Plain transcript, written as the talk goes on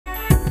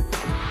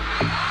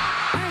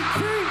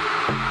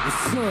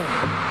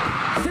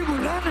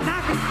Simulan na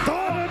natin to!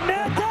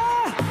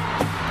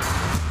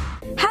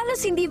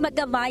 Halos hindi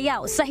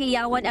magkamayaw sa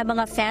hiyawan ang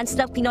mga fans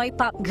ng Pinoy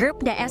Pop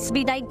group na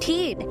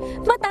SB19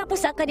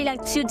 matapos ang kanilang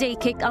 2-day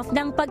kick-off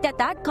ng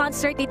Pagtatag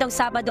concert nitong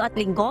Sabado at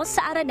Linggo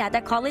sa Araneta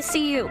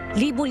Coliseum.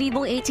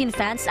 Libo-libong 18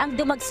 fans ang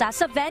dumagsa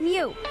sa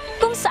venue,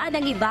 kung saan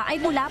ang iba ay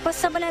mula pa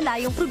sa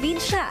malalayong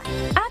probinsya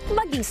at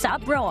maging sa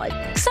abroad.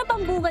 Sa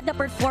pambungad na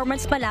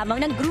performance pa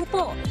lamang ng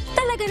grupo,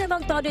 talaga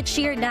namang todo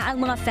cheer na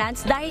ang mga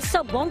fans dahil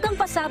sa bonggang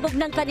pasabog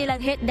ng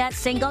kanilang hit dance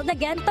single na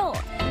Gento,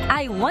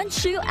 I Want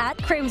You at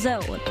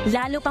Crimson.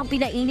 Lalo pang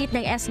pinainit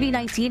ng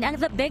SB19 ang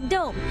The Big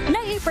Dome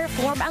nang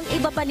i-perform ang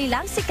iba pa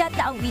nilang sikat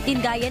na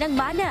awitin gaya ng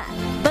Mana,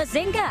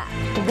 Bazinga,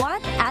 What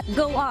at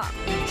Go Up.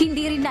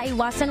 Hindi rin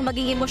naiwasang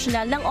maging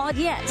emosyonal ng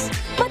audience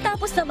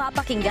matapos na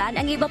mapakinggan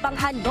ang iba pang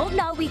handog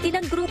na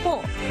awitin ng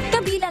grupo,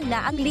 kabilang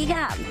na ang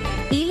Liham,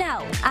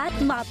 Ilaw at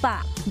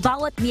Mapa.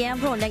 Bawat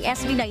miyembro ng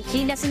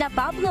SB19 na sina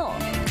Pablo,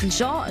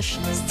 Josh,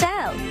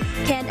 Stel,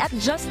 Ken at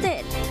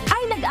Justin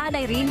ay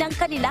nag-alay rin ng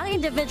kanilang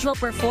individual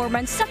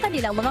performance sa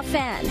kanilang mga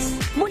fans.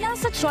 Mula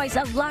sa choice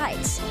of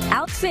lights,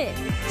 outfit,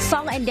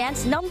 song and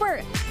dance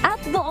number,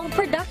 at buong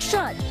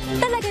production,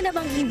 talaga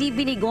namang hindi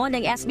binigo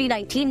ng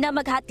SB19 na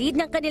maghatid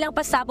ng kanilang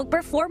pasabog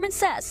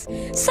performances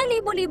sa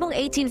libo-libong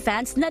 18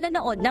 fans na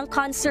nanood ng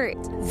concert.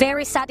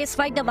 Very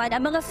satisfied naman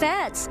ang mga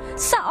fans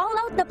sa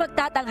all-out na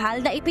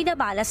pagtatanghal na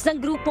ipinamalas ng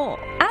grupo.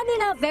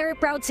 Anila, very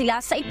proud sila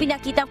sa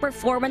ipinakitang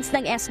performance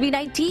ng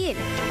SB19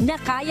 na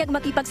kayang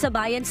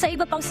makipagsabayan sa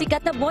iba pang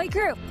sikat na boy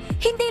group,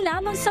 hindi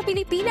lamang sa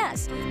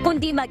Pilipinas,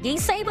 kundi maging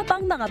sa iba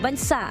pang mga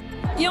bansa.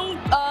 Yung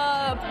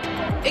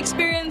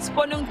experience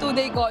po ng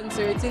 2-day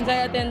concert, since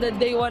I attended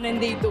day 1 and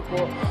day 2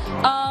 po,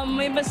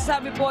 may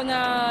masasabi po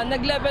na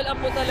nag-level up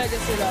po talaga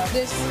sila.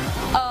 This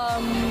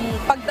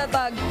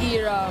Pagtatag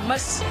era,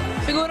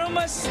 siguro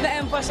mas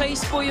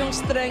na-emphasize po yung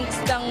strengths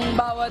ng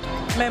bawat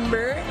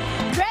member.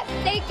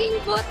 Breathtaking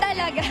po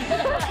talaga.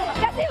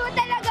 Kasi po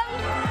talagang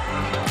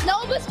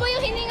naubos po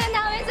yung hininga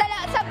namin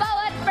sa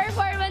bawat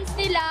performance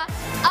nila.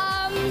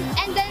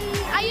 And then,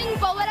 ayun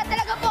po, wala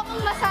talaga po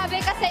akong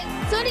masabi kasi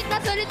sulit na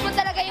sulit po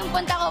talaga yung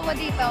punta ko po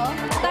dito.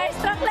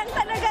 Starstruck lang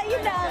talaga,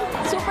 yun lang.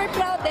 Super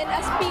proud din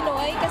as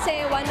Pinoy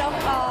kasi one of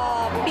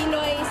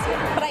Pinoy's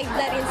pride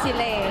na rin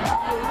sila eh.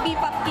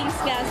 P-pop kings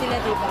nga sila,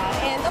 diba?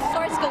 And of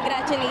course,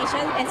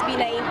 congratulations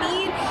SB19.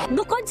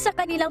 Bukod sa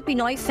kanilang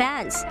Pinoy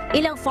fans,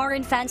 ilang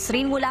foreign fans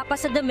rin mula pa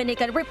sa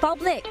Dominican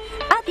Republic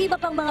at iba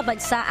pang mga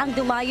bansa ang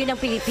dumayo ng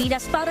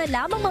Pilipinas para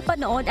lamang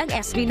mapanood ang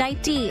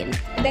SB19.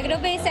 The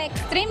group is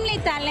extremely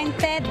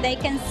talented. They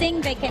can sing,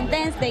 they can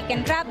dance, they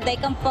can rap, they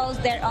compose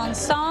their own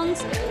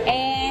songs,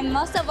 and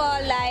most of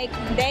all, like,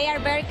 they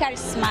are very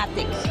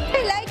charismatic.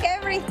 I like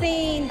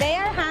everything. They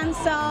are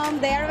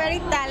handsome, they are very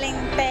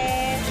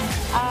talented.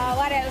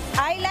 What else?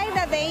 I like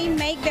that they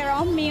make their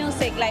own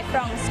music, like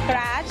from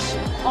scratch,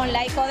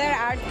 unlike other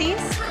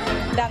artists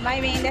that might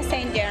be in the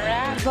same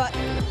genre. But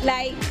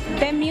like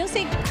the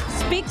music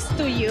speaks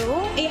to you.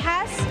 It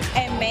has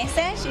a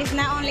message. It's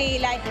not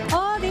only like,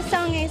 oh, this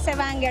song is a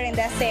banger and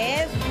that's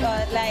it.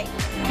 But like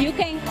you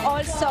can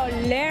also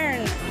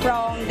learn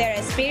from their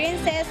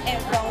experiences and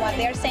from what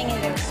they're saying in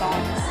their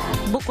songs.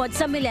 Bukod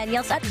sa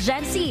millennials at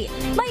Gen Z,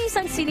 may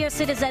isang senior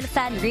citizen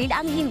fan rin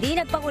ang hindi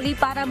nagpahuli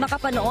para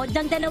makapanood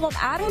ng 2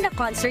 araw na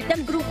concert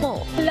ng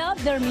grupo.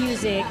 Love their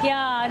music.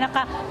 Yeah,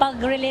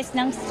 nakapag-release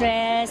ng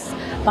stress.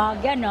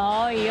 Pag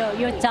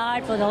you're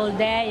tired for the whole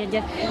day,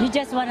 you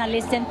just wanna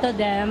listen to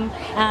them,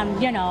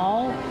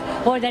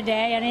 for the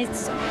day, and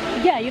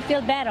you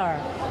feel better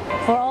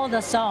for all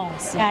the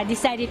songs. I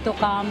decided to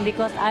come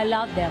because I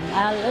love them.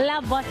 I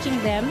love watching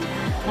them,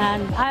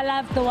 and I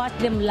love to watch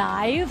them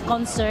live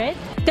concert.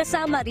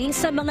 Kasama rin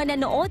sa mga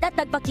nanood at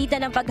nagpakita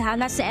ng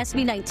paghanga sa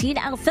SB19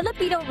 ang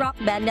Filipino rock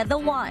band na The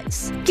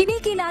Ones.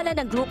 Kinikilala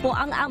ng grupo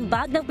ang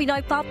ambag ng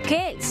Pinoy Pop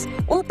Kids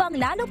upang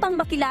lalo pang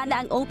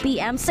makilala ang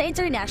OPM sa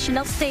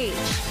international stage.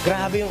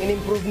 Grabe yung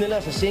in-improve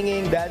nila sa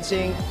singing,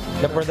 dancing,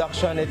 the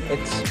production,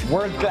 it's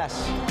world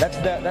class. That's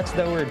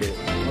the word eh.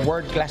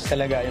 World class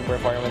talaga yung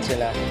performance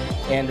nila.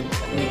 And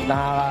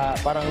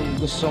parang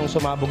gustong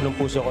sumabog ng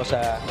puso ko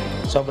sa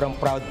sobrang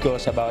proud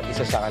ko sa bawat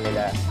isa sa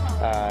kanila.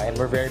 And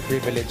we're very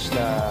privileged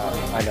na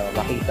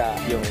makita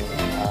yung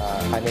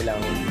kanilang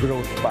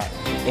growth pa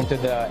into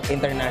the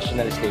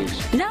international stage.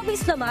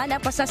 Labis naman ang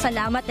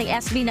pasasalamat ng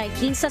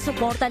SB19 sa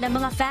suporta ng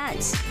mga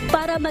fans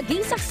para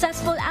maging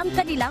successful ang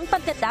kanilang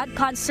Pagtatag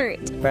concert.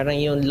 Parang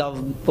yung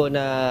love po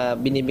na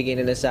binibigay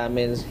nila sa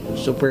amin,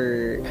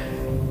 super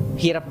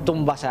hirap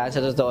tumbasan sa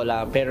totoo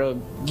lang, pero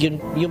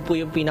yun po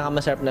yung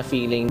pinakamasarap na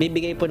feeling.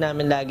 Bibigay po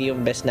namin lagi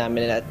yung best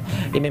namin at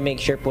i-make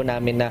sure po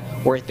namin na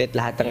worth it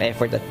lahat ng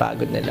effort at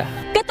pagod nila.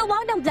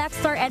 Katuwa ng Black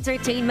Star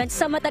Entertainment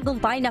sa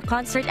matagumpay na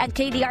concert at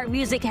KDR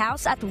Music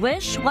House at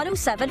Wish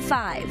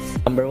 1075.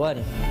 Number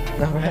 1.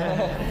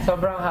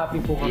 Sobrang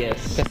happy po kami.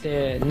 Yes.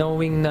 Kasi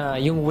knowing na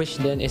yung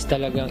Wish din is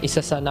talagang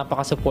isa sa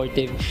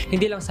napaka-supportive,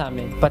 hindi lang sa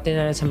amin, pati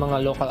na rin sa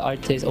mga local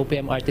artists,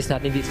 OPM artists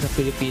natin dito sa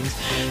Philippines.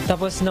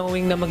 Tapos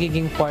knowing na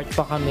magiging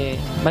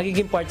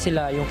part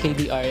sila yung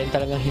KDR, and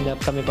talagang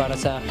hinap kami para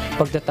sa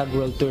Pagtatag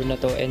World Tour na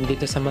to and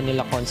dito sa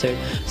Manila concert.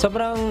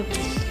 Sobrang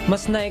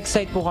mas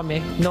na-excite po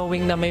kami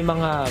knowing na may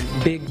mga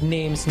big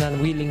names na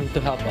willing to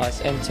help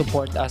us and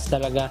support us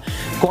talaga.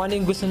 Kung ano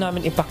yung gusto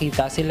namin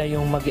ipakita, sila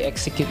yung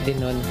mag-execute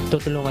din nun.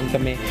 Tutulungan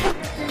kami.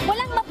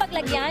 Walang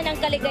mapaglagyan ang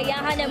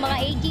kaligayahan ng mga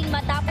 18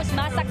 matapos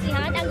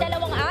masaksihan ang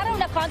 2 araw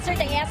na concert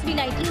ng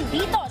SB19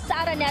 dito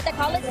sa Araneta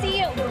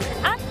Coliseum.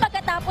 At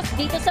pagkatapos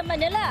dito sa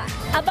Manila,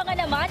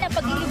 abangan naman ang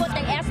paglilibot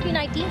ng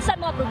SB19 sa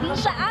mga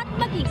probinsya at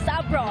maging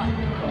sa abroad.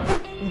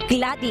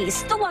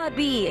 Gladys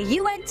Tuwabi,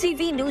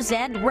 UNTV News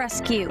and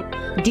Rescue.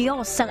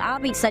 Diyos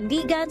ang aming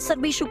sandigan,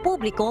 serbisyo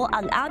publiko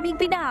ang aming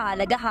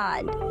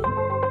pinahalagahan.